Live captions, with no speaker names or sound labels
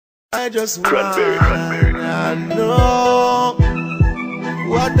I just Cranberry. wanna know,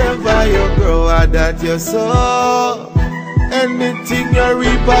 whatever you grow at that you sow, anything you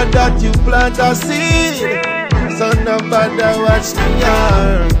reap at that you plant a seed. So nobody watch the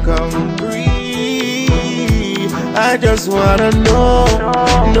yarn come breathe. I just wanna know,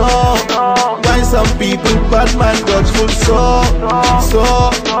 why some people bad man grudgeful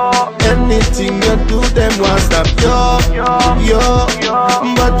so anything you do them want stop yo.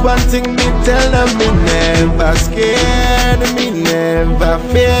 But one thing me tell them, me never scared, me never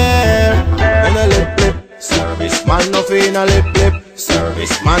fear. And a lip service man no in a lip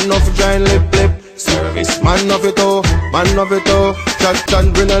service man no giant lip service man of it all,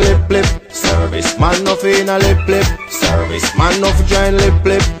 chat bring a lip service man of in a lip service man of giant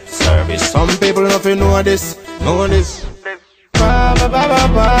lip service. Some people nothing know this.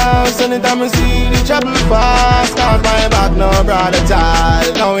 Anytime I see the trouble fast, cause my back no broad at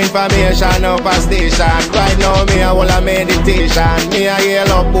all. No information, no past station. Right now me a whole a meditation. Me a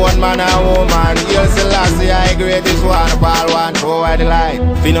yell up one man and woman. You'll see last year I greatest one. Fall one forward the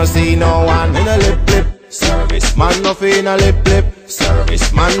line. Fi no see no one in a lip service man no in a lip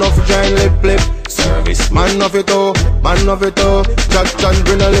service man no giant lip service man of it all, chat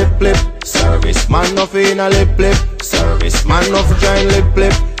bring a lip service man no in a lip service man no giant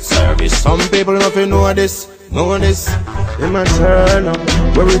lip service. Some people nothing know this. Them a turn up,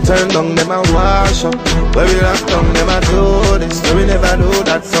 where we turn down, them a wash up. Where we lock down, them a do this. Where we never do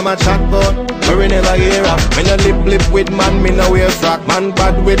that, some a chat but where we never hear up. Me no lip with man, me no wear frack. Man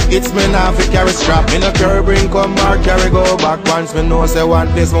bad with hits, me nah fi carry strap. Me no carry bring come or carry go back. Once me know say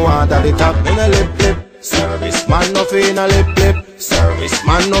want this, me want at the top. Me no lip service man no in a lip service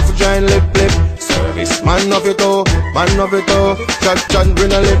man no giant lip service man of it all, chat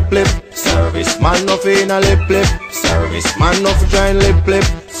bring a lip service man no in a lip service man no giant lip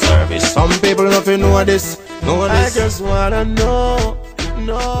service. Some people nothing know this. I just wanna know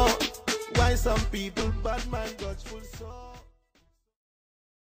why some people bad man grudgeful so.